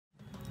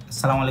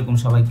আসসালামু আলাইকুম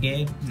সবাইকে।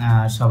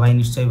 সবাই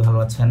নিশ্চয়ই ভালো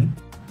আছেন।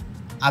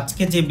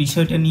 আজকে যে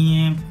বিষয়টা নিয়ে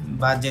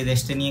বা যে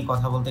দেশটা নিয়ে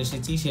কথা বলতে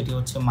এসেছি সেটি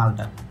হচ্ছে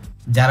মাল্টা।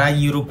 যারা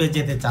ইউরোপে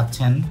যেতে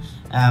চাচ্ছেন,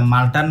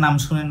 মাল্টার নাম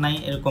শুনেন নাই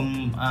এরকম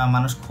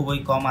মানুষ খুবই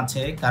কম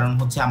আছে। কারণ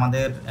হচ্ছে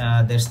আমাদের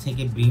দেশ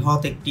থেকে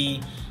বৃহৎ একটি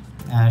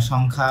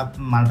সংখ্যা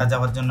মাল্টা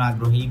যাওয়ার জন্য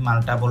আগ্রহী।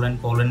 মাল্টা বলেন,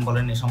 পোল্যান্ড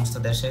বলেন, এই সমস্ত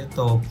দেশে।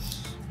 তো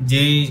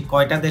যে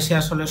কয়টা দেশে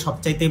আসলে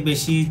সবচাইতে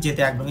বেশি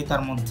যেতে আগ্রহী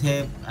তার মধ্যে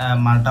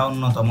মাল্টা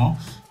অন্যতম।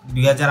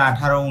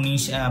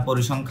 2018-19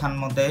 পরিসংখ্যান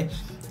মতে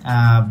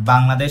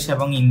বাংলাদেশ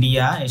এবং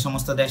ইন্ডিয়া এই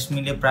সমস্ত দেশ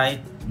মিলে প্রায়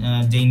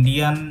যে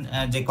ইন্ডিয়ান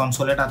যে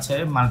কনসুলেট আছে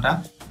মাল্টা,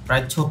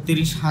 প্রায়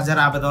 36,000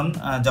 আবেদন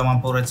জমা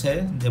পড়েছে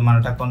যে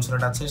মাল্টা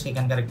কনসুলেট আছে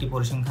সেখানকার একটি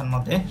পরিসংখ্যান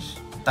মতে।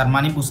 তার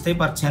মানে বুঝতেই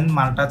পারছেন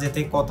মাল্টা যেতে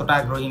কতটা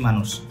আগ্রহী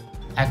মানুষ।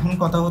 এখন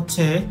কথা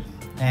হচ্ছে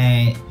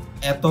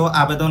এত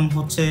আবেদন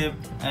হচ্ছে,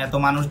 এত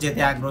মানুষ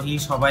যেতে আগ্রহী,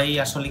 সবাই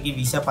আসলে কি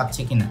ভিসা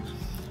পাচ্ছে কিনা?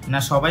 না,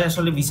 সবাই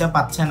আসলে ভিসা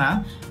পাচ্ছে না।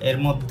 এর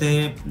মধ্যে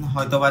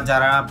হয়তোবা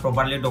যারা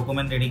প্রপারলি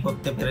ডকুমেন্ট রেডি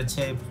করতে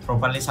পেরেছে,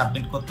 প্রপারলি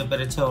সাবমিট করতে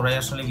পেরেছে, ওরাই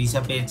আসলে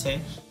ভিসা পেয়েছে।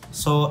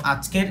 সো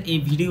আজকের এই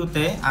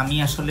ভিডিওতে আমি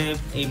আসলে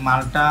এই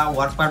মাল্টা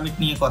ওয়ার্ক পারমিট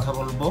নিয়ে কথা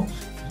বলবো।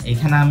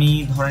 এখানে আমি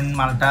ধরেন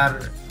মাল্টার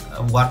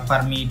ওয়ার্ক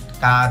পারমিট,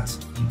 কাজ,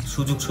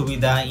 সুযোগ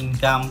সুবিধা,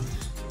 ইনকাম,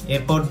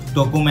 এরপর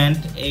ডকুমেন্ট,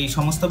 এই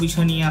সমস্ত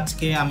বিষয় নিয়ে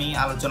আজকে আমি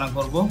আলোচনা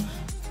করব।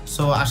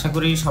 সো আশা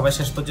করি সবাই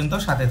শেষ পর্যন্ত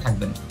সাথে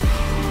থাকবেন।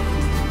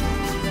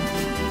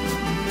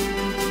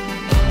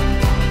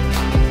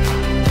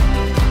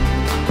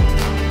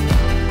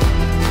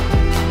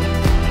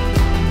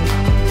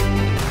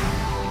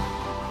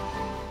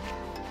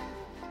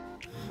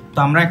 তো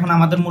আমরা এখন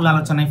আমাদের মূল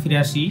আলোচনায় ফিরে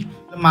আসি।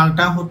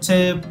 মাল্টা হচ্ছে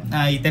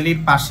ইতালির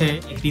পাশে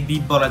একটি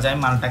দ্বীপ বলা যায়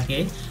মাল্টাকে।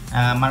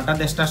 মাল্টা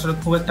দেশটা আসলে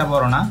খুব একটা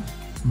বড় না,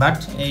 বাট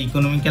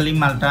ইকোনমিক্যালি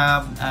মাল্টা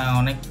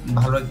অনেক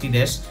ভালো একটি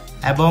দেশ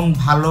এবং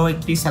ভালো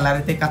একটি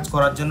স্যালারিতে কাজ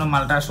করার জন্য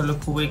মাল্টা আসলে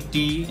খুব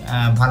একটি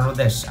ভালো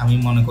দেশ আমি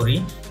মনে করি।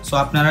 সো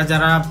আপনারা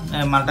যারা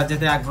মাল্টা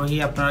যেতে আগ্রহী,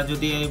 আপনারা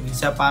যদি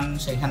ভিসা পান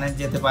সেখানে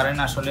যেতে পারেন।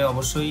 আসলে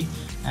অবশ্যই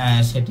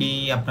সেটি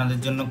আপনাদের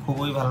জন্য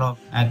খুবই ভালো,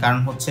 কারণ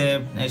হচ্ছে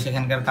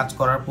সেখানকার কাজ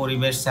করার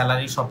পরিবেশ,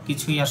 স্যালারি সব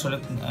কিছুই আসলে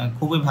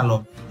খুবই ভালো।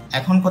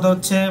 এখন কথা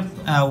হচ্ছে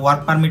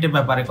ওয়ার্ক পারমিটের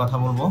ব্যাপারে কথা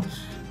বলবো।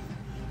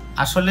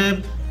 আসলে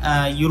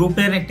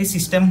ইউরোপের একটি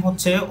সিস্টেম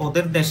হচ্ছে,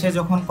 ওদের দেশে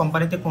যখন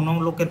কোম্পানিতে কোনো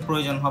লোকের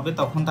প্রয়োজন হবে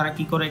তখন তারা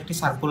কি করে, একটি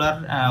সার্কুলার,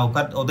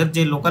 ওদের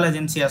যে লোকাল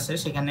এজেন্সি আছে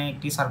সেখানে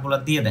একটি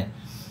সার্কুলার দিয়ে দেয়।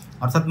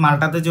 অর্থাৎ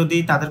মাল্টাতে যদি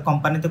তাদের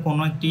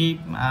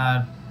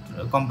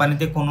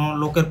কোম্পানিতে কোনো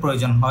লোকের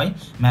প্রয়োজন হয়,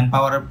 ম্যান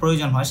পাওয়ারের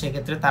প্রয়োজন হয়,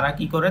 সেক্ষেত্রে তারা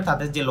কি করে,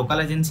 তাদের যে লোকাল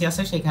এজেন্সি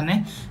আছে সেখানে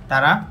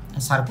তারা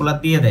সার্কুলার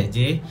দিয়ে দেয়,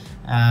 যে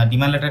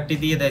ডিমান্ড লেটারটি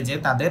দিয়ে দেয় যে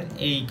তাদের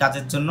এই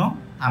কাজের জন্য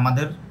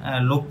আমাদের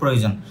লোক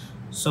প্রয়োজন।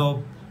 সো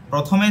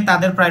প্রথমে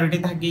তাদের প্রায়োরিটি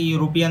থাকে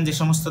ইউরোপিয়ান যে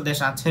সমস্ত দেশ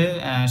আছে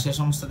সে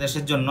সমস্ত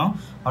দেশের জন্য,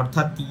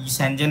 অর্থাৎ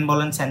সেনজেন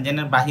বলেন,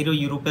 সেনজেনের বাহিরেও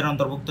ইউরোপের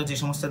অন্তর্ভুক্ত যে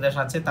সমস্ত দেশ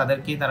আছে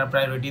তাদেরকেই তারা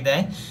প্রায়োরিটি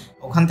দেয়।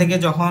 ওখান থেকে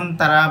যখন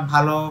তারা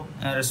ভালো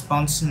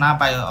রেসপন্স না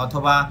পায়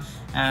অথবা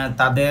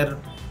তাদের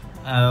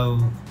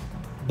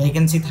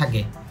ভ্যাকেন্সি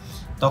থাকে,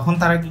 তখন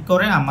তারা কি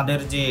করে, আমাদের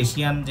যে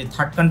এশিয়ান যে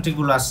থার্ড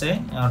কান্ট্রিগুলো আছে,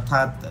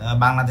 অর্থাৎ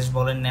বাংলাদেশ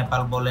বলেন,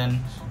 নেপাল বলেন,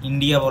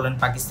 ইন্ডিয়া বলেন,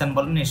 পাকিস্তান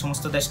বলেন, এই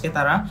সমস্ত দেশকে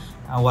তারা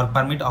ওয়ার্ক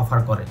পারমিট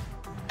অফার করে।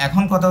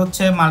 এখন কথা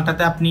হচ্ছে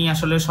মাল্টাতে আপনি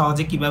আসলে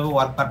সহজে কিভাবে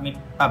ওয়ার্ক পারমিট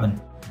পাবেন।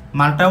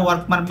 মাল্টা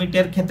ওয়ার্ক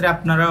পারমিটের ক্ষেত্রে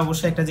আপনারা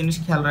অবশ্যই একটা জিনিস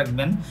খেয়াল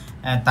রাখবেন,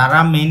 তারা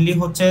মেইনলি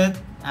হচ্ছে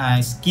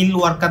স্কিল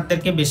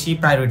ওয়ার্কারদেরকে বেশি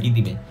প্রায়োরিটি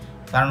দিবে।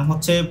 কারণ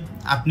হচ্ছে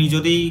আপনি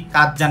যদি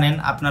কাজ জানেন,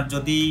 আপনার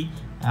যদি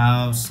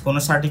কোনো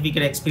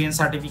সার্টিফিকেট, এক্সপিরিয়েন্স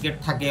সার্টিফিকেট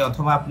থাকে,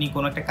 অথবা আপনি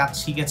কোনো একটা কাজ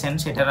শিখেছেন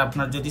সেটার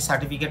আপনার যদি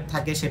সার্টিফিকেট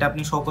থাকে, সেটা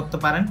আপনি শো করতে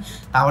পারেন,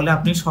 তাহলে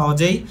আপনি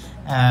সহজেই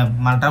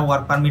মাল্টা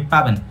ওয়ার্ক পারমিট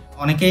পাবেন।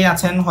 অনেকেই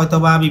আছেন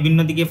হয়তোবা বিভিন্ন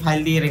দিকে ফাইল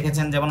দিয়ে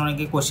রেখেছেন, যেমন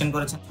অনেকে কোয়েশ্চেন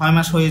করেছেন 6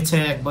 মাস হয়েছে,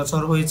 1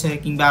 বছর হয়েছে,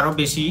 কিংবা আরও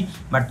বেশি,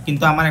 বাট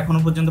কিন্তু আমার এখনো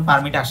পর্যন্ত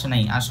পারমিট আসে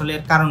নাই। আসলে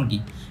এর কারণ কি?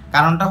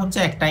 কারণটা হচ্ছে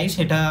একটাই,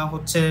 সেটা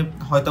হচ্ছে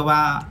হয়তোবা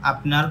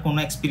আপনার কোনো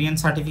এক্সপিরিয়েন্স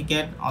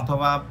সার্টিফিকেট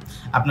অথবা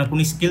আপনার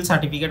কোনো স্কিল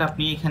সার্টিফিকেট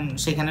আপনি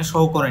সেখানে শো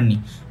করেননি।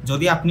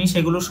 যদি আপনি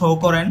সেগুলো শো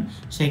করেন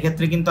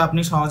সেক্ষেত্রে কিন্তু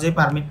আপনি সহজেই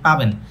পারমিট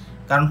পাবেন।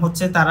 কারণ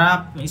হচ্ছে তারা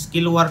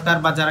স্কিল ওয়ার্কার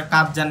বা যারা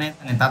কাজ জানে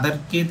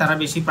তাদেরকে তারা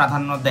বেশি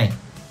প্রাধান্য দেয়।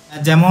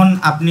 যেমন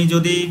আপনি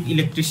যদি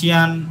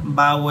ইলেকট্রিশিয়ান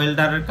বা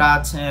ওয়েল্ডারের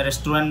কাজ,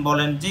 রেস্টুরেন্ট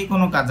বলেন, যে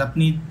কোনো কাজ,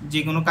 আপনি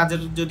যে কোনো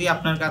কাজের যদি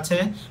আপনার কাছে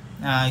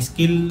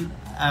স্কিল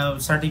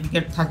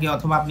সার্টিফিকেট থাকে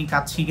অথবা আপনি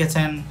কাজ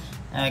শিখেছেন,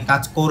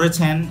 কাজ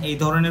করেছেন, এই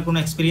ধরনের কোনো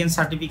এক্সপিরিয়েন্স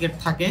সার্টিফিকেট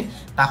থাকে,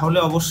 তাহলে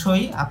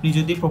অবশ্যই আপনি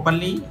যদি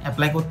প্রপারলি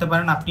অ্যাপ্লাই করতে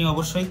পারেন আপনি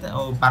অবশ্যই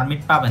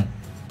পারমিট পাবেন।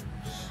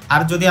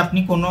 আর যদি আপনি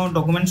কোনো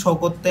ডকুমেন্ট শো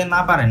করতে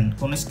না পারেন,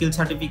 কোনো skill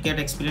certificate,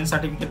 experience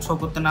certificate show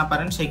করতে না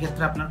পারেন, সেই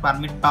ক্ষেত্রে আপনার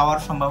পারমিট পাওয়ার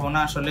সম্ভাবনা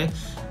আসলে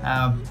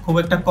খুব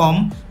একটা কম।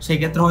 সেই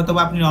ক্ষেত্রে হয়তো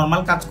বা আপনি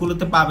নর্মাল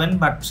কাজগুলোতে পাবেন,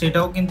 বাট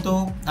সেটাও কিন্তু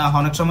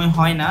অনেক সময়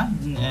হয় না।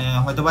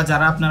 হয়তোবা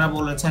যারা আপনারা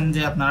বলেছেন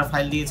যে আপনারা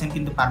ফাইল দিয়েছেন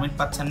কিন্তু পারমিট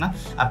পাচ্ছেন না,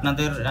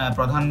 আপনাদের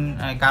প্রধান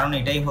কারণ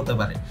এটাই হতে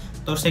পারে।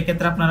 তো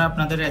সেক্ষেত্রে আপনারা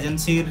আপনাদের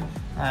এজেন্সির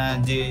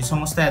যে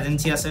সমস্ত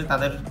এজেন্সি আছে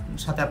তাদের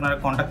সাথে আপনারা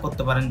কন্ট্যাক্ট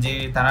করতে পারেন যে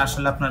তারা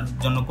আসলে আপনার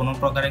জন্য কোনো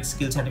প্রকার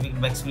স্কিল সার্টিফিকেট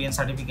বা এক্সপিরিয়েন্স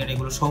সার্টিফিকেট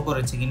এগুলো শো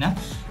করেছে কিনা।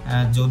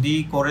 যদি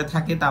করে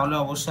থাকে তাহলে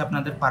অবশ্যই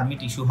আপনাদের পারমিট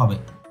ইস্যু হবে।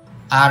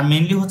 আর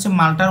মেইনলি হচ্ছে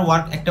মাল্টার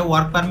একটা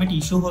ওয়ার্ক পারমিট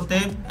ইস্যু হতে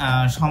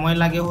সময়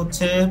লাগে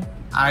হচ্ছে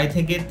 2.5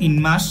 থেকে 3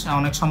 মাস,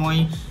 অনেক সময়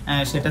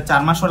সেটা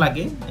 4 মাসও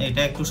লাগে।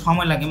 এটা একটু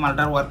সময় লাগে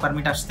মাল্টার ওয়ার্ক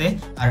পারমিট আসতে।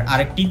 আর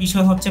আরেকটি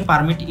বিষয় হচ্ছে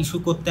পারমিট ইস্যু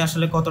করতে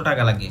আসলে কত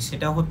টাকা লাগে,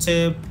 সেটা হচ্ছে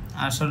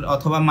আসলে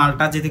অথবা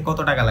মাল্টা যেতে কত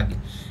টাকা লাগে।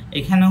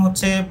 এখানে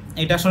হচ্ছে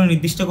এটা আসলে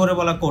নির্দিষ্ট করে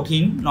বলা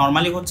কঠিন।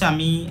 নর্মালি হচ্ছে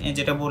আমি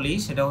যেটা বলি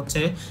সেটা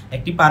হচ্ছে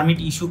একটি পারমিট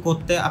ইস্যু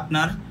করতে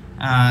আপনার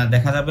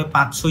দেখা যাবে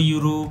 500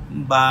 ইউরো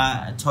বা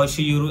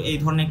 600 ইউরো এই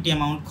ধরনের একটি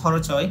অ্যামাউন্ট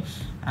খরচ হয়।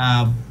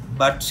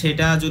 বাট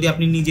সেটা যদি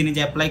আপনি নিজে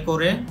নিজে অ্যাপ্লাই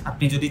করে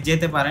আপনি যদি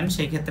যেতে পারেন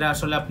সেই ক্ষেত্রে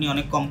আসলে আপনি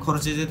অনেক কম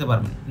খরচে যেতে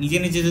পারবেন। নিজে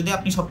নিজে যদি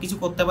আপনি সব কিছু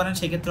করতে পারেন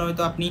সেক্ষেত্রে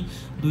হয়তো আপনি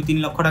 2-3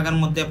 লক্ষ টাকার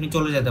মধ্যে আপনি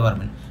চলে যেতে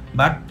পারবেন।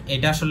 বাট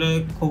এটা আসলে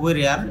খুবই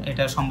রেয়ার,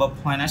 এটা সম্ভব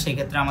হয় না।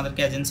 সেক্ষেত্রে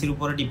আমাদেরকে এজেন্সির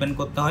উপরে ডিপেন্ড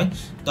করতে হয়।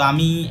 তো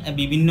আমি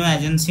বিভিন্ন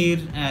এজেন্সির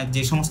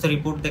যে সমস্ত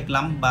রিপোর্ট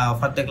দেখলাম বা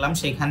অফার দেখলাম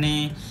সেখানে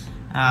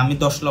আমি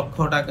 10 লক্ষ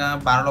টাকা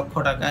 12 লক্ষ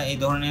টাকা এই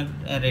ধরনের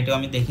রেটেও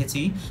আমি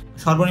দেখেছি।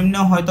 সর্বনিম্ন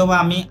হয়তো বা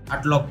আমি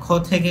 8 লক্ষ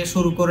থেকে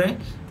শুরু করে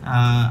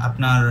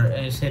আপনার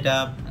সেটা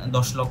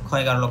 10 লক্ষ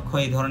 11 লক্ষ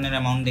এই ধরনের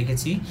অ্যামাউন্ট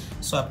দেখেছি।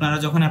 সো আপনারা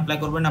যখন অ্যাপ্লাই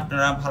করবেন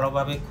আপনারা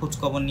ভালোভাবে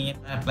খোঁজখবর নিয়ে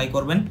অ্যাপ্লাই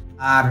করবেন।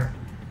 আর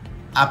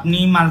আপনি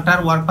মাল্টার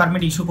ওয়ার্ক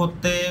পারমিট ইস্যু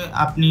করতে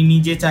আপনি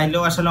নিজে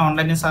চাইলেও আসলে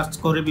অনলাইনে সার্চ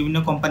করে বিভিন্ন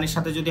কোম্পানির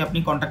সাথে যদি আপনি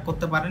কন্ট্যাক্ট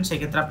করতে পারেন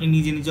সেক্ষেত্রে আপনি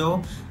নিজে নিজেও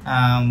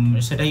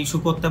সেটা ইস্যু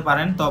করতে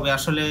পারেন। তবে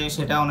আসলে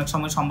সেটা অনেক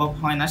সময় সম্ভব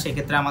হয় না,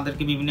 সেক্ষেত্রে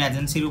আমাদেরকে বিভিন্ন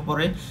এজেন্সির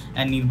উপরে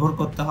নির্ভর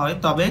করতে হয়।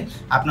 তবে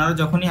আপনারা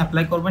যখনই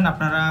অ্যাপ্লাই করবেন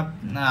আপনারা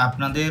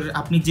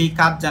আপনি যেই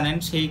কাজ জানেন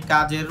সেই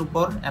কাজের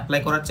উপর অ্যাপ্লাই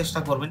করার চেষ্টা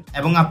করবেন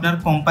এবং আপনার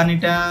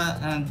কোম্পানিটা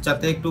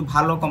যাতে একটু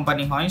ভালো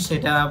কোম্পানি হয়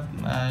সেটা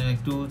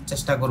একটু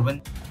চেষ্টা করবেন।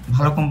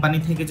 ভালো কোম্পানি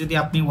থেকে যদি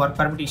আপনি ওয়ার্ক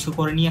পারমিট ইস্যু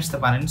করে নিয়ে আসতে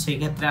পারেন সেই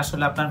ক্ষেত্রে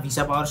আসলে আপনার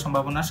ভিসা পাওয়ার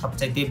সম্ভাবনা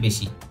সবচাইতে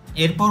বেশি।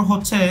 এরপর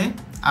হচ্ছে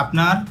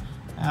আপনার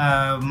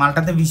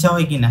মাল্টাতে ভিসা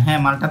হয় কিনা। হ্যাঁ,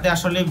 মাল্টাতে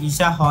আসলে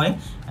ভিসা হয়।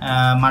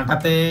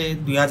 মাল্টাতে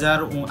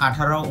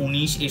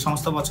 2018-19 এই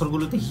সমস্ত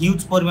বছরগুলোতে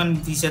হিউজ পরিমাণ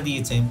ভিসা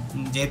দিয়েছে,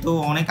 যেহেতু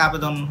অনেক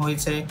আবেদন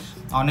হয়েছে,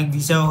 অনেক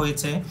ভিসাও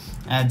হয়েছে।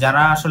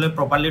 যারা আসলে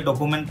প্রপারলি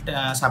ডকুমেন্ট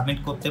সাবমিট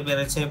করতে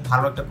পেরেছে,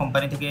 ভালো একটা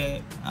কোম্পানি থেকে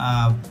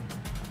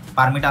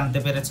পারমিট আনতে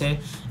পেরেছে,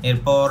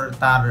 এরপর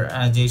তার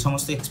যে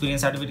সমস্ত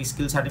এক্সপিরিয়েন্স সার্টিফিকেট,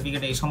 স্কিল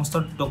সার্টিফিকেট এই সমস্ত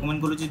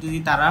ডকুমেন্টগুলো যদি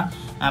তারা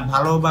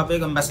ভালোভাবে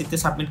এম্বাসিতে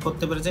সাবমিট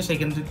করতে পেরেছে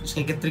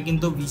সেক্ষেত্রে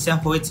কিন্তু ভিসা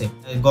হয়েছে।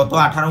 গত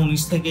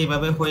 18-19 থেকে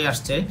এইভাবে হয়ে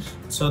আসছে।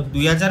 সো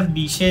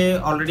 2020-এ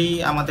অলরেডি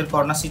আমাদের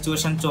করোনা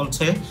সিচুয়েশন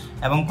চলছে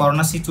এবং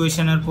করোনা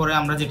সিচুয়েশনের পরে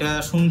আমরা যেটা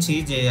শুনছি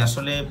যে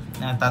আসলে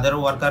তাদেরও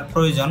ওয়ার্কার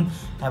প্রয়োজন।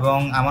 এবং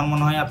আমার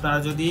মনে হয় আপনারা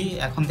যদি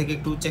এখন থেকে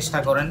একটু চেষ্টা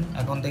করেন,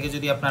 এখন থেকে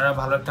যদি আপনারা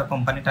ভালো একটা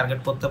কোম্পানি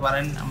টার্গেট করতে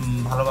পারেন,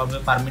 ভালোভাবে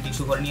পারমিট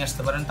ইস্যু করে নিয়ে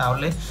আসতে পারেন,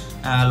 তাহলে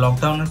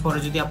লকডাউনের পরে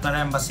যদি আপনারা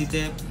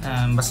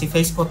এম্বাসি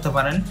ফেস করতে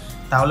পারেন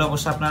তাহলে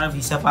অবশ্যই আপনারা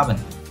ভিসা পাবেন।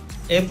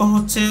 এরপর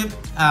হচ্ছে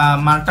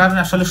মাল্টার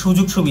আসলে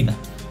সুযোগ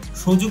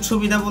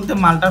সুবিধা বলতে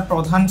মাল্টার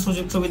প্রধান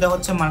সুযোগ সুবিধা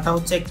হচ্ছে মাল্টা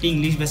হচ্ছে একটি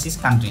ইংলিশ বেসিস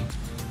কান্ট্রি।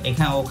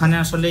 ওখানে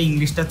আসলে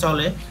ইংলিশটা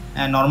চলে।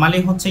 নর্মালি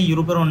হচ্ছে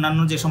ইউরোপের অন্যান্য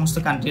যে সমস্ত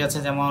কান্ট্রি আছে,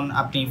 যেমন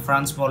আপনি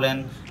ফ্রান্স বলেন,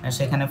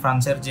 সেখানে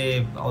ফ্রান্সের যে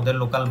ওদের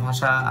লোকাল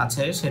ভাষা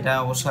আছে সেটা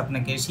অবশ্যই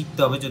আপনাকে শিখতে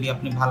হবে যদি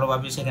আপনি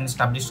ভালোভাবে সেখানে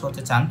স্টাবলিশ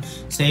হতে চান।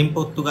 সেম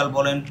পর্তুগাল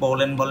বলেন,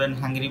 পোল্যান্ড বলেন,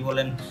 হাঙ্গেরি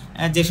বলেন,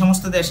 যে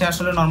সমস্ত দেশে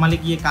আসলে নর্মালি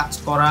গিয়ে কাজ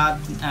করা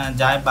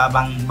যায় বা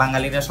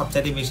বাঙালিরা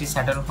সবচাইতে বেশি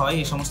সেটেল হয়,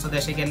 এই সমস্ত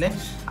দেশে গেলে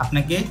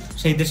আপনাকে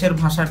সেই দেশের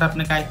ভাষাটা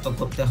আপনাকে আয়ত্ত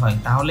করতে হয়,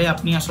 তাহলে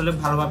আপনি আসলে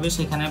ভালোভাবে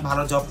সেখানে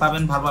ভালো জব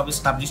পাবেন, ভালোভাবে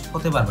স্টাবলিশ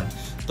হতে পারবেন।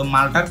 তো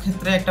মাল্টার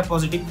ক্ষেত্রে একটা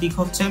পজিটিভ দিক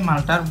হচ্ছে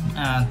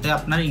মাল্টাতে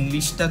আপনার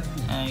ইংলিশটা,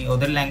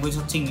 ওদের ল্যাঙ্গুয়েজ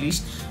হচ্ছে ইংলিশ।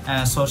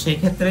 সো সেই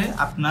ক্ষেত্রে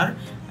আপনার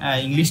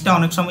ইংলিশটা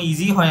অনেক সময়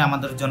ইজি হয়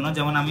আমাদের জন্য।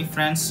 যেমন আমি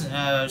ফ্রেঞ্চ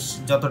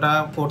যতটা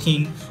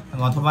কঠিন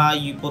অথবা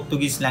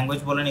পর্তুগিজ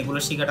ল্যাঙ্গুয়েজ বলেন এগুলো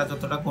শেখাটা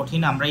যতটা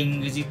কঠিন, আমরা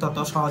ইংরেজি তত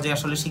সহজে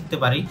আসলে শিখতে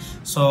পারি।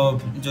 সো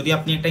যদি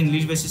আপনি একটা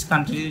ইংলিশ বেসিস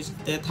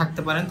কান্ট্রিতে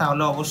থাকতে পারেন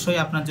তাহলে অবশ্যই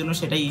আপনার জন্য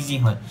সেটা ইজি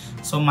হয়।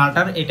 সো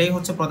মাল্টার এটাই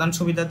হচ্ছে প্রধান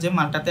সুবিধা যে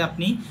মাল্টাতে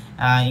আপনি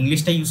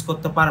ইংলিশটা ইউজ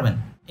করতে পারবেন।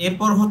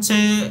 এরপর হচ্ছে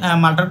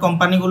মাল্টার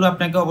কোম্পানিগুলো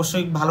আপনাকে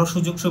অবশ্যই ভালো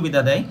সুযোগ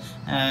সুবিধা দেয়,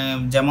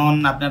 যেমন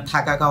আপনার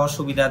থাকা খাওয়ার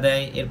সুবিধা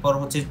দেয়। এরপর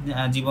হচ্ছে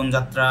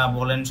জীবনযাত্রা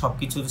বলেন, সব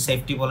কিছু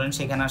সেফটি বলেন,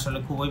 সেখানে আসলে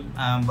খুবই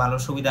ভালো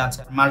সুবিধা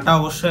আছে। মাল্টা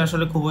অবশ্যই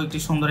আসলে খুবই একটি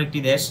সুন্দর একটি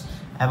দেশ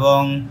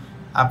এবং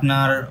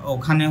আপনার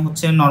ওখানে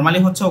হচ্ছে নর্মালি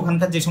হচ্ছে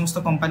ওখানকার যে সমস্ত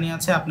কোম্পানি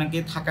আছে আপনাকে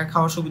থাকা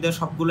খাওয়ার সুবিধা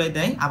সবগুলোই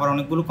দেয়, আবার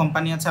অনেকগুলো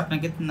কোম্পানি আছে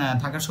আপনাকে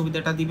থাকার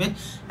সুবিধাটা দিবে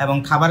এবং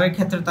খাবারের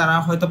ক্ষেত্রে তারা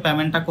হয়তো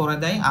পেমেন্টটা করে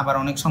দেয়, আবার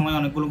অনেক সময়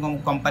অনেকগুলো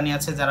কোম্পানি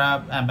আছে যারা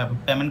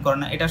পেমেন্ট করে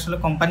না। এটা আসলে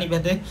কোম্পানি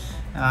ভেদে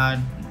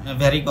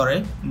ভ্যারি করে,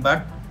 বাট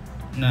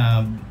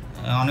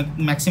অনেক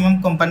ম্যাক্সিমাম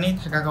কোম্পানি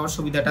থাকা খাওয়ার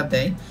সুবিধাটা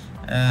দেয়।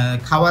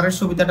 খাবারের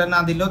সুবিধাটা না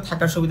দিলেও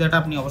থাকার সুবিধাটা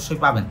আপনি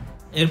অবশ্যই পাবেন।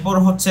 এরপর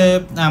হচ্ছে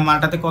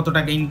মাল্টাতে কত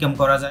টাকা ইনকাম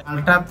করা যায়।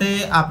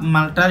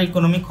 মাল্টার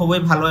ইকোনমি খুবই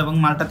ভালো এবং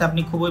মাল্টাতে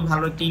আপনি খুবই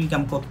ভালো একটি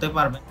ইনকাম করতে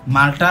পারবেন।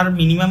 মাল্টার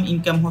মিনিমাম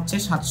ইনকাম হচ্ছে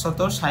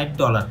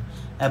 $760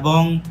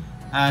 এবং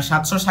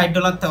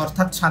 $760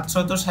 অর্থাৎ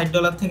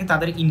 $760 থেকে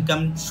তাদের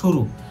ইনকাম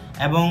শুরু,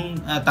 এবং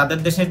তাদের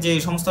দেশের যে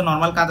সমস্ত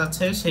নর্মাল কাজ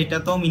আছে সেটা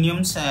তো মিনিমাম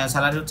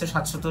স্যালারি হচ্ছে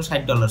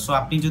 $760। সো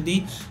আপনি যদি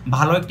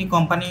ভালো একটি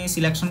কোম্পানি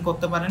সিলেকশন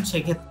করতে পারেন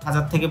সেক্ষেত্রে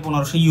 1000 থেকে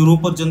 1500 ইউরো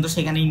পর্যন্ত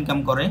সেখানে ইনকাম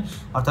করে,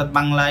 অর্থাৎ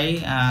বাংলায়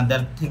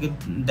 1.5 থেকে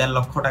 1.5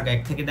 লক্ষ টাকা,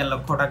 1 থেকে 1.5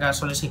 লক্ষ টাকা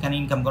আসলে সেখানে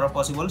ইনকাম করা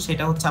পসিবল।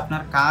 সেটা হচ্ছে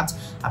আপনার কাজ,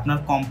 আপনার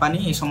কোম্পানি,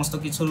 এই সমস্ত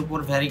কিছুর উপর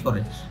ভ্যারি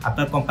করে।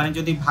 আপনার কোম্পানি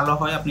যদি ভালো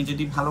হয়, আপনি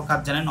যদি ভালো কাজ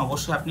জানেন,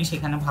 অবশ্যই আপনি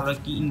সেখানে ভালো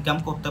একটি ইনকাম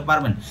করতে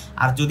পারবেন।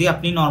 আর যদি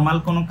আপনি নর্মাল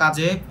কোনো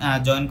কাজে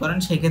জয়েন করেন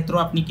সেক্ষেত্রেও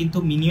আপনি কিন্তু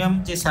মিনিমাম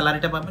যে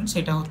স্যালারিটা পাবেন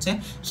সেটা হচ্ছে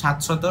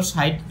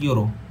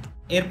 €760।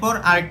 এরপর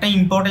আরেকটা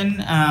ইম্পর্টেন্ট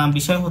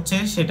বিষয় হচ্ছে,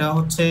 সেটা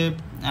হচ্ছে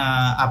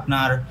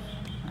আপনার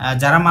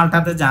যারা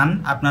মাল্টাতে যান,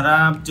 আপনারা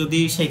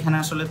যদি সেখানে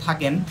আসলে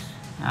থাকেন,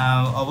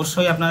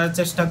 অবশ্যই আপনারা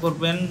চেষ্টা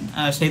করবেন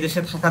সেই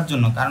দেশে থাকার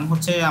জন্য। কারণ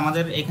হচ্ছে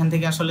আমাদের এখান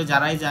থেকে আসলে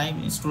যারাই যায়,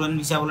 স্টুডেন্ট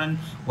ভিসা বলেন,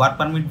 ওয়ার্ক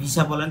পারমিট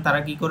ভিসা বলেন, তারা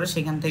কি করে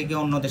সেখান থেকে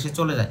অন্য দেশে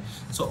চলে যায়।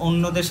 সো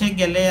অন্য দেশে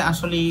গেলে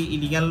আসলে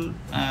ইলিগাল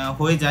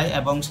হয়ে যায়,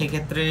 এবং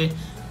সেক্ষেত্রে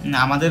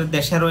আমাদের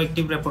দেশেরও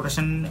একটি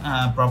রেপুটেশন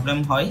প্রবলেম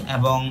হয়।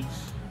 এবং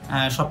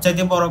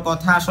সবচাইতে বড়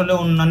কথা আসলে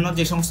অন্যান্য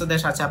যে সমস্ত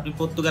দেশ আছে, আপনি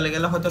পর্তুগালে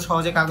গেলে হয়তো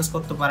সহজে কাগজ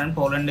করতে পারেন,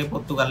 পোল্যান্ডে,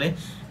 পর্তুগালে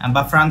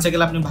বা ফ্রান্সে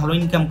গেলে আপনি ভালো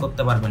ইনকাম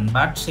করতে পারবেন,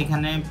 বাট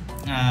সেখানে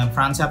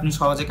ফ্রান্সে আপনি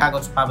সহজে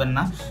কাগজ পাবেন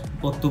না।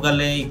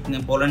 পর্তুগালে,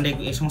 পোল্যান্ডে,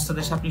 এই সমস্ত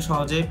দেশে আপনি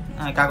সহজে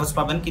কাগজ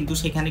পাবেন, কিন্তু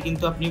সেখানে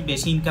কিন্তু আপনি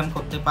বেশি ইনকাম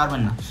করতে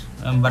পারবেন না।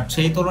 বাট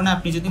সেই তুলনায়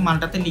আপনি যদি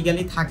মাল্টাতে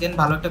লিগালি থাকেন,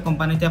 ভালো একটা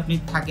কোম্পানিতে আপনি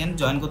থাকেন,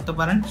 জয়েন করতে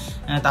পারেন,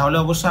 তাহলে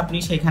অবশ্যই আপনি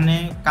সেখানে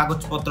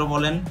কাগজপত্র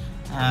বলেন,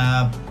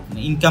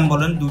 ইনকাম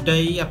বলেন,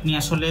 দুটাই আপনি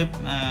আসলে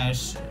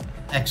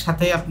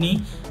একসাথে আপনি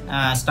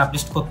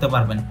স্টাবলিশ করতে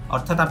পারবেন।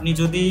 অর্থাৎ আপনি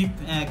যদি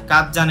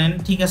কাজ জানেন,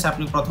 ঠিক আছে,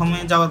 আপনি প্রথমে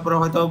যাওয়ার পরে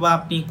হয়তো বা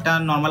আপনি একটা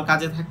নর্মাল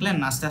কাজে থাকলেন,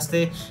 আস্তে আস্তে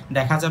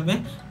দেখা যাবে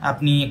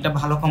আপনি একটা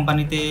ভালো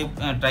কোম্পানিতে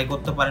ট্রাই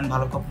করতে পারেন,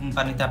 ভালো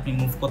কোম্পানিতে আপনি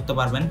মুভ করতে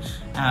পারবেন।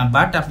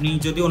 বাট আপনি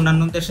যদি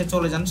অন্যান্য দেশে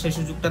চলে যান সেই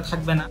সুযোগটা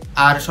থাকবে না।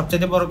 আর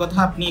সবচেয়ে বড় কথা,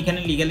 আপনি এখানে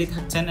লিগালি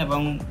থাকছেন, এবং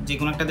যে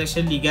কোনো একটা দেশে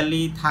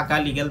লিগালি থাকা,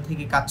 লিগাল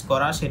থেকে কাজ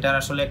করা, সেটার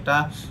আসলে একটা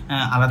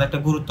আলাদা একটা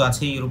গুরুত্ব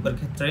আছে ইউরোপের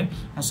ক্ষেত্রে।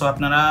 সো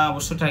আপনারা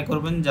অবশ্যই ট্রাই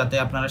করবেন যাতে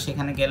আপনারা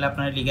সেখানে গেলে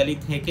আপনারা লিগালি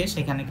থেকে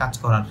সেখানে কাজ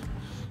করার।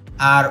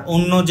 আর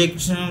অন্য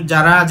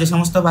যারা যে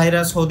সমস্ত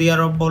ভাইরা সৌদি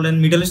আরব বলেন,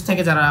 মিডল ইস্ট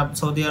থেকে যারা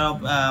সৌদি আরব,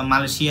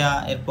 মালয়েশিয়া,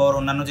 এরপর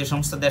অন্যান্য যে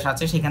সমস্ত দেশ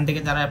আছে সেখান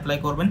থেকে যারা অ্যাপ্লাই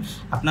করবেন,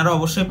 আপনারা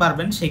অবশ্যই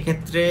পারবেন।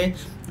 সেক্ষেত্রে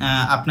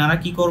আপনারা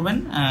কি করবেন,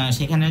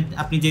 সেখানে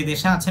আপনি যে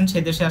দেশে আছেন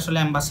সেই দেশে আসলে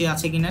এম্বাসি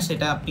আছে কিনা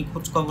সেটা আপনি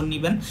খোঁজ খবর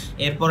নেবেন।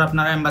 এরপর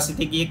আপনারা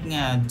এম্বাসিতে গিয়ে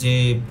যে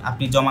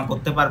আপনি জমা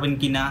করতে পারবেন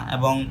কিনা,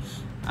 এবং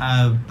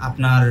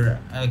আপনার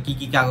কি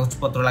কি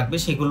কাগজপত্র লাগবে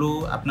সেগুলো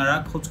আপনারা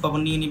খোঁজ খবর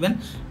নিয়ে নেবেন।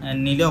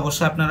 নিলে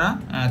অবশ্যই আপনারা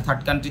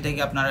থার্ড কান্ট্রি থেকে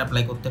আপনারা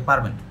অ্যাপ্লাই করতে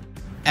পারবেন।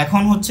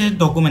 এখন হচ্ছে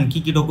ডকুমেন্ট, কি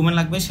কি ডকুমেন্ট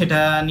লাগবে সেটা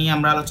নিয়ে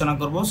আমরা আলোচনা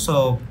করব। সো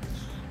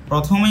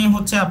প্রথমেই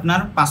হচ্ছে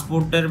আপনার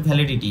পাসপোর্টের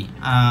ভ্যালিডিটি।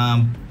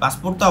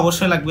 পাসপোর্ট তো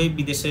অবশ্যই লাগবে,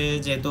 বিদেশে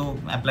যেহেতু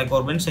অ্যাপ্লাই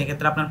করবেন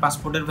সেক্ষেত্রে আপনার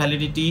পাসপোর্টের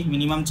ভ্যালিডিটি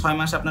মিনিমাম 6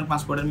 মাস আপনার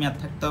পাসপোর্টের মেয়াদ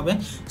থাকতে হবে।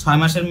 6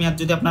 মাসের মেয়াদ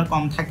যদি আপনার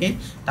কম থাকে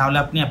তাহলে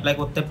আপনি অ্যাপ্লাই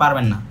করতে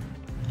পারবেন না।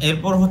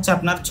 এরপর হচ্ছে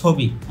আপনার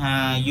ছবি।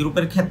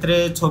 ইউরোপের ক্ষেত্রে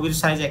ছবির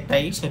সাইজ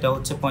একটাই, সেটা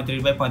হচ্ছে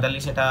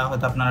 35x45, সেটা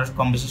হয়তো আপনারা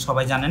কম বেশি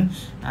সবাই জানেন।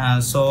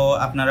 সো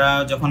আপনারা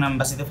যখন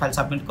এম্বাসিতে ফাইল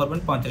সাবমিট করবেন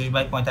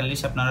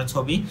 35x45 আপনারা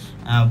ছবি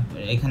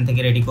এখান থেকে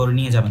রেডি করে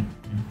নিয়ে যাবেন।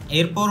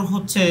 এরপর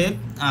হচ্ছে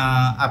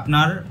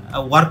আপনার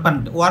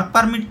ওয়ার্ক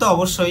পারমিট তো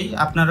অবশ্যই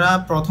আপনারা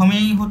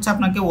প্রথমেই হচ্ছে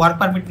আপনাকে ওয়ার্ক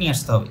পারমিট নিয়ে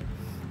আসতে হবে।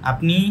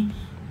 আপনি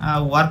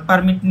ওয়ার্ক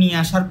পারমিট নিয়ে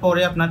আসার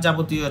পরে আপনার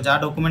যাবতীয় যা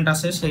ডকুমেন্ট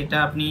আছে সেটা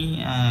আপনি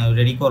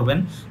রেডি করবেন।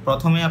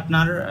 প্রথমে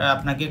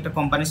আপনাকে একটা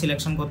কোম্পানি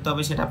সিলেকশন করতে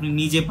হবে, সেটা আপনি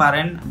নিজে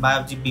পারেন বা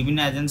বিভিন্ন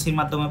এজেন্সির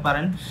মাধ্যমে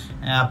পারেন।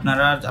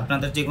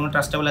 আপনাদের যে কোনো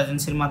ট্রাস্টেবল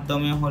এজেন্সির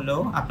মাধ্যমে হলেও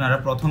আপনারা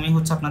প্রথমেই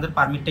হচ্ছে আপনাদের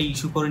পারমিটটা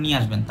ইস্যু করে নিয়ে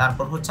আসবেন,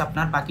 তারপর হচ্ছে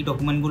আপনার বাকি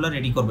ডকুমেন্টগুলো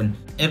রেডি করবেন।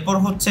 এরপর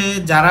হচ্ছে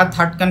যারা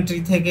থার্ড কান্ট্রি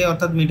থেকে,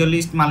 অর্থাৎ মিডল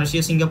ইস্ট,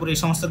 মালয়েশিয়া, সিঙ্গাপুর, এই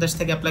সমস্ত দেশ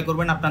থেকে অ্যাপ্লাই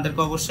করবেন,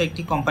 আপনাদেরকে অবশ্যই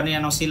একটি কোম্পানির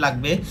এনওসি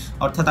লাগবে।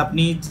 অর্থাৎ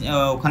আপনি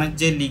ওখানে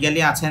যে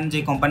লিগালি আছেন, যে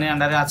কোম্পানির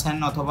আন্ডারে আছেন,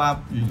 অথবা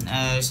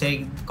সেই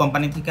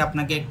কোম্পানি থেকে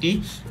আপনাকে একটি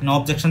নো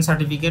অবজেকশন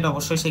সার্টিফিকেট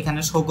অবশ্যই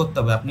সেখানে শো করতে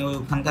হবে। আপনি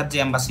ওখানকার যে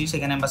এম্বাসি,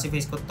 সেখানে এম্বাসি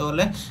ফেস করতে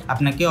হলে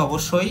আপনাকে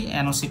অবশ্যই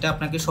এনওসিটা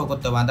আপনাকে শো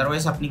করতে হবে,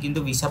 আদারওয়াইজ আপনি কিন্তু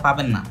ভিসা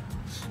পাবেন না।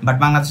 বাট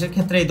বাংলাদেশের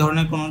ক্ষেত্রে এই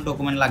ধরনের কোনো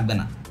ডকুমেন্ট লাগবে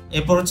না।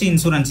 এরপর হচ্ছে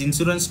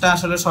ইন্স্যুরেন্সটা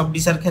আসলে সব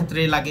ভিসার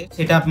ক্ষেত্রেই লাগে,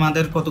 সেটা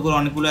আপনাদের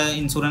অনেকগুলো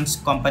ইন্স্যুরেন্স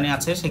কোম্পানি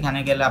আছে, সেখানে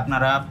গেলে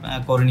আপনারা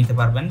করে নিতে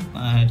পারবেন।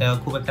 এটা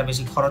খুব একটা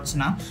বেশি খরচ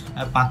না,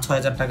 5-6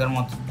 হাজার টাকার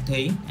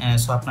মধ্যেই।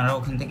 সো আপনারা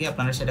ওখান থেকে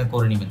আপনারা সেটা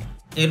করে নেবেন।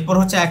 এরপর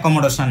হচ্ছে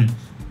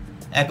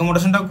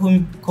অ্যাকোমোডেশনটা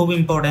খুব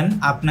ইম্পর্টেন্ট।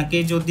 আপনাকে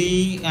যদি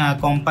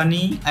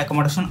কোম্পানি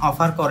অ্যাকোমোডেশন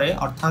অফার করে,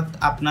 অর্থাৎ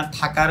আপনার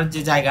থাকার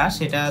যে জায়গা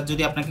সেটা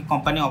যদি আপনাকে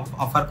কোম্পানি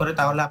অফার করে,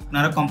 তাহলে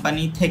আপনারা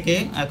কোম্পানি থেকে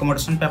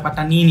অ্যাকোমোডেশন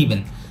পেপারটা নিয়ে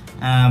নেবেন,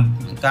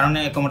 কারণ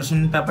অ্যাকোমোডেশন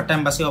পেপারটা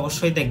এম্বাসি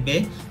অবশ্যই দেখবে।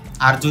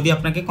 আর যদি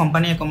আপনাকে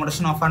কোম্পানি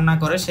অ্যাকোমোডেশন অফার না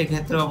করে,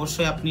 সেক্ষেত্রে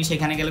অবশ্যই আপনি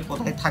সেখানে গেলে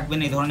কোথায় থাকবেন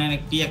এই ধরনের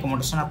একটি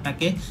অ্যাকোমোডেশন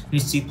আপনাকে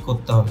নিশ্চিত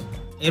করতে হবে।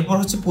 এরপর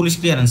হচ্ছে পুলিশ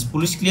ক্লিয়ারেন্স।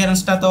 পুলিশ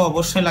ক্লিয়ারেন্সটা তো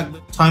অবশ্যই লাগবে।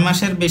 6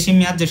 মাসের বেশি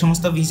মেয়াদ যে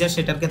সমস্ত ভিসা,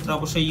 সেটার ক্ষেত্রে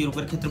অবশ্যই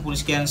ইউরোপের ক্ষেত্রে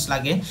পুলিশ ক্লিয়ারেন্স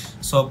লাগে।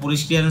 সো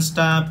পুলিশ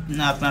ক্লিয়ারেন্সটা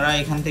আপনারা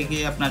এখান থেকে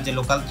আপনার যে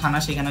লোকাল থানা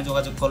সেখানে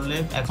যোগাযোগ করলে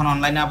এখন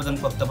অনলাইনে আবেদন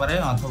করতে পারে,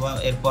 অথবা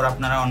এরপর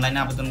আপনারা অনলাইনে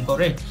আবেদন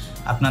করে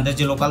আপনাদের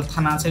যে লোকাল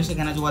থানা আছে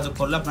সেখানে যোগাযোগ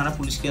করলে আপনারা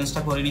পুলিশ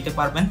ক্লিয়ারেন্সটা করে নিতে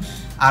পারবেন।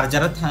 আর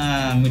যারা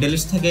মিডল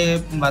ইস্ট থেকে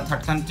বা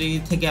থার্ড কান্ট্রি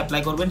থেকে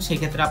অ্যাপ্লাই করবেন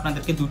সেক্ষেত্রে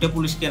আপনাদেরকে 2টা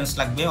পুলিশ ক্লিয়ারেন্স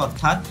লাগবে,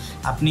 অর্থাৎ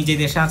আপনি যে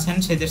দেশে আছেন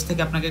সেই দেশ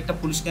থেকে আপনাকে একটা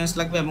পুলিশ ক্লিয়ারেন্স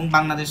লাগবে এবং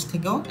বাংলাদেশ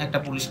থেকেও একটা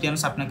পুলিশ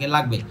ক্লিয়ারেন্স আপনাকে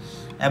লাগবে।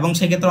 এবং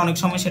সেক্ষেত্রে অনেক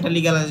সময় সেটা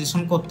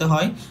লিগ্যালাইজেশন করতে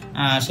হয়,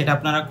 সেটা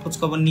আপনারা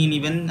খোঁজখবর নিয়ে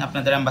নেবেন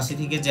আপনাদের এম্বাসি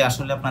থেকে যে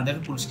আসলে আপনাদের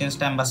পুলিশ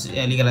ক্লিয়ারেন্সটা এম্বাসি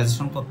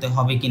লিগ্যালাইজেশন করতে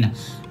হবে কিনা।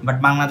 বাট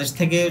বাংলাদেশ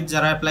থেকে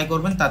যারা অ্যাপ্লাই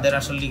করবেন তাদের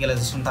আসলে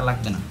লিগ্যালাইজেশনটা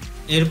লাগবে না।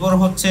 এরপর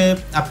হচ্ছে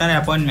আপনার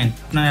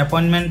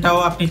অ্যাপয়েন্টমেন্টটাও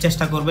আপনি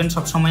চেষ্টা করবেন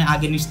সবসময়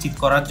আগে নিশ্চিত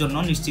করার জন্য,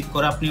 নিশ্চিত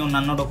করে আপনি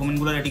অন্যান্য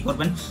ডকুমেন্টগুলো রেডি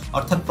করবেন।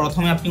 অর্থাৎ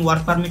প্রথমে আপনি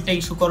ওয়ার্ক পারমিটটা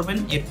ইস্যু করবেন,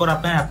 এরপর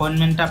আপনার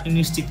অ্যাপয়েন্টমেন্টটা আপনি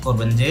নিশ্চিত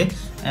করবেন যে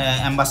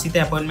এম্বাসিতে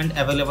অ্যাপয়েন্টমেন্ট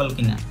অ্যাভেলেবল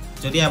কিনা।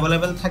 যদি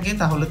অ্যাভেলেবেল থাকে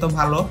তাহলে তো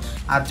ভালো,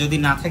 আর যদি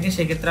না থাকে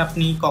সেক্ষেত্রে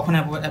আপনি কখন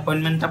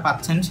অ্যাপয়েন্টমেন্টটা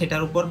পাচ্ছেন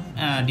সেটার উপর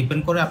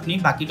ডিপেন্ড করে আপনি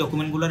বাকি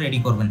ডকুমেন্টগুলো রেডি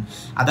করবেন।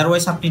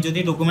 আদারওয়াইজ আপনি যদি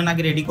ডকুমেন্ট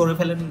আগে রেডি করে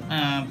ফেলেন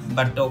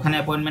বাট ওখানে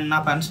অ্যাপয়েন্টমেন্ট না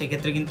পান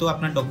সেক্ষেত্রে কিন্তু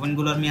আপনার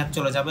ডকুমেন্টগুলোর মেয়াদ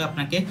চলে যাবে,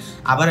 আপনাকে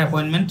আবার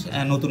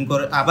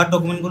আবার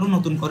ডকুমেন্টগুলো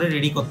নতুন করে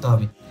রেডি করতে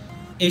হবে।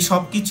 এই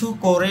সব কিছু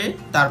করে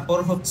তারপর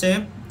হচ্ছে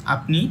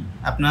আপনি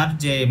আপনার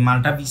যে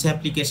মাল্টা ভিসা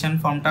অ্যাপ্লিকেশন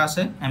ফর্মটা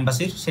আছে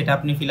এম্বাসির সেটা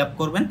আপনি ফিল আপ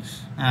করবেন,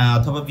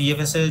 অথবা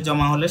ভিএফএসে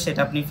জমা হলে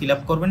সেটা আপনি ফিল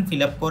আপ করবেন।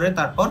 ফিল আপ করে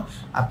তারপর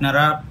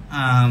আপনারা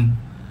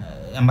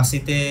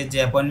এম্বাসিতে যে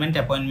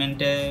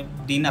অ্যাপয়েন্টমেন্টের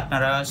দিন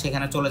আপনারা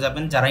সেখানে চলে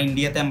যাবেন। যারা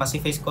ইন্ডিয়াতে এম্বাসি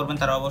ফেস করবেন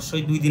তারা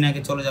অবশ্যই 2 দিন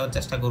আগে চলে যাওয়ার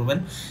চেষ্টা করবেন,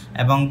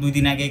 এবং 2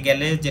 দিন আগে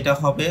গেলে যেটা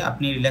হবে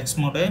আপনি রিল্যাক্স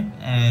মোডে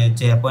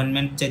যে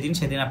অ্যাপয়েন্টমেন্ট যেদিন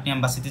সেদিন আপনি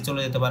এম্বাসিতে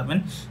চলে যেতে পারবেন।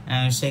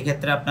 সেই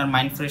ক্ষেত্রে আপনার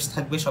মাইন্ড ফ্রেশ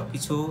থাকবে, সব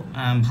কিছু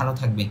ভালো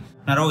থাকবে।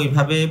 আপনারা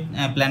ওইভাবে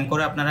প্ল্যান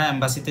করে আপনারা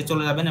এম্বাসিতে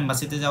চলে যাবেন।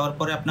 এম্বাসিতে যাওয়ার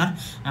পরে আপনার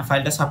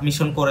ফাইলটা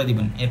সাবমিশন করে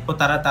দিবেন। এরপর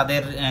তারা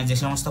তাদের যে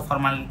সমস্ত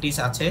ফর্মালিটিস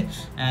আছে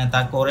তা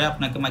করে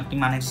আপনাকে একটি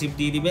মানি রিসিপ্ট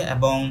দিয়ে দিবে,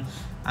 এবং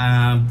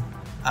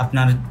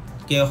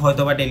আপনারকে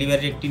হয়তো বা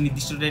ডেলিভারির একটি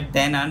নির্দিষ্ট ডেট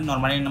দেয় না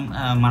নর্মালি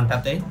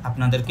মাল্টাতে।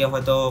 আপনাদেরকে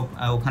হয়তো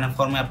ওখানে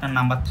ফর্মে আপনার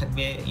নাম্বার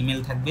থাকবে, ইমেল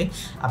থাকবে,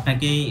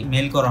 আপনাকে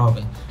মেল করা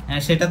হবে।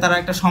 সেটা তারা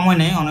একটা সময়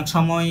নেয়, অনেক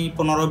সময়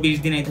 15-20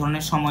 দিন এই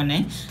ধরনের সময়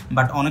নেয়,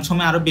 বাট অনেক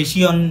সময় আরও বেশি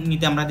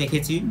নিতে আমরা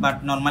দেখেছি। বাট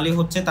নর্মালি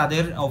হচ্ছে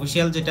তাদের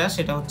অফিসিয়াল যেটা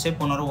সেটা হচ্ছে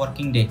 15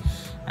 ওয়ার্কিং ডে।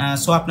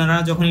 সো আপনারা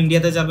যখন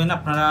ইন্ডিয়াতে যাবেন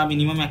আপনারা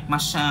মিনিমাম 1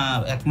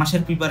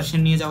 মাসের প্রিপারেশন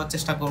নিয়ে যাওয়ার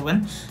চেষ্টা করবেন,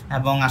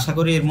 এবং আশা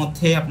করি এর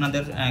মধ্যে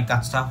আপনাদের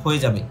কাজটা হয়ে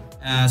যাবে।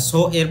 সো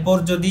এরপর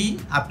যদি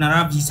আপনারা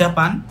ভিসা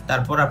পান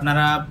তারপর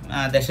আপনারা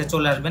দেশে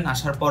চলে আসবেন।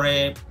 আসার পরে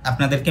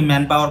আপনাদেরকে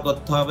ম্যান পাওয়ার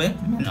করতে হবে,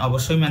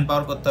 অবশ্যই ম্যান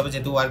পাওয়ার করতে হবে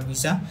যেহেতু ওয়ার্ক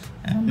ভিসা।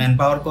 ম্যান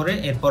পাওয়ার করে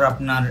এরপর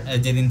আপনার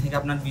যেদিন থেকে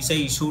আপনার ভিসা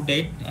ইস্যু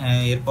ডেট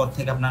এরপর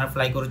থেকে আপনারা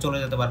ফ্লাই করে চলে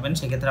যেতে পারবেন।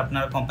 সেক্ষেত্রে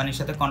আপনারা কোম্পানির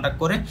সাথে কন্ট্যাক্ট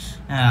করে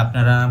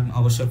আপনারা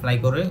অবশ্যই ফ্লাই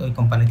করে ওই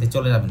কোম্পানিতে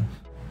চলে যাবেন।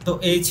 তো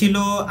এই ছিল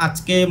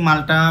আজকে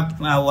মাল্টা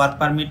ওয়ার্ক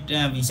পারমিট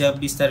ভিসা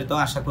বিস্তারিত।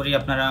 আশা করি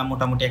আপনারা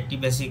মোটামুটি একটি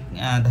বেসিক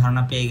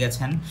ধারণা পেয়ে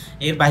গেছেন।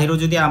 এর বাইরেও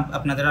যদি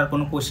আপনাদের আর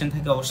কোনো কোয়েশ্চেন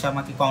থাকে অবশ্যই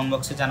আমাকে কমেন্ট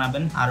বক্সে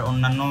জানাবেন, আর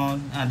অন্যান্য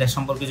দেশ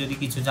সম্পর্কে যদি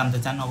কিছু জানতে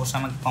চান অবশ্যই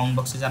আমাকে কমেন্ট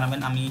বক্সে জানাবেন।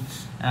 আমি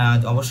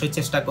অবশ্যই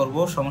চেষ্টা করব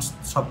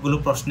সবগুলো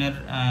প্রশ্নের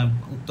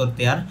উত্তর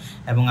দেওয়ার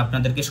এবং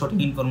আপনাদেরকে সঠিক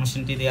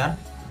ইনফরমেশনটি দেওয়ার।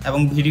 এবং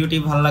ভিডিওটি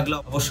ভালো লাগলে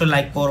অবশ্যই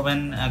লাইক করবেন,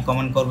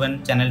 কমেন্ট করবেন,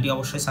 চ্যানেলটি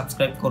অবশ্যই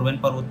সাবস্ক্রাইব করবেন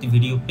পরবর্তী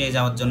ভিডিও পেয়ে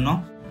যাওয়ার জন্য।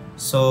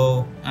 সো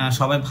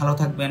সবাই ভালো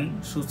থাকবেন,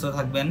 সুস্থ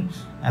থাকবেন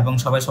এবং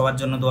সবাই সবার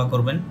জন্য দোয়া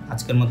করবেন।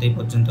 আজকের মতো এই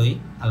পর্যন্তই।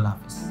 আল্লাহ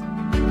হাফেজ।